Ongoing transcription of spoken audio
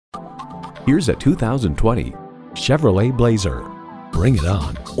Here's a 2020 Chevrolet Blazer. Bring it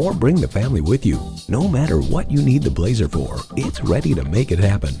on, or bring the family with you. No matter what you need the Blazer for, it's ready to make it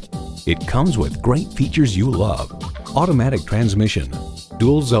happen. It comes with great features you love: automatic transmission,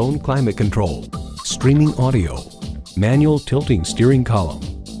 dual zone climate control, streaming audio, manual tilting steering column,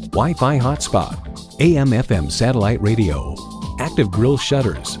 Wi-Fi hotspot, AM/FM satellite radio, active grille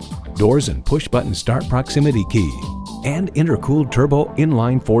shutters, doors and push-button start proximity key, and intercooled turbo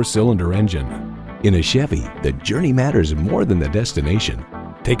inline 4-cylinder engine. In a Chevy, the journey matters more than the destination.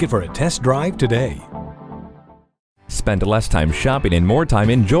 Take it for a test drive today. Spend less time shopping and more time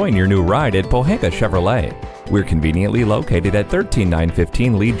enjoying your new ride at Pohanka Chevrolet. We're conveniently located at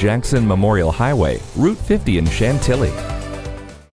 13915 Lee Jackson Memorial Highway, Route 50 in Chantilly.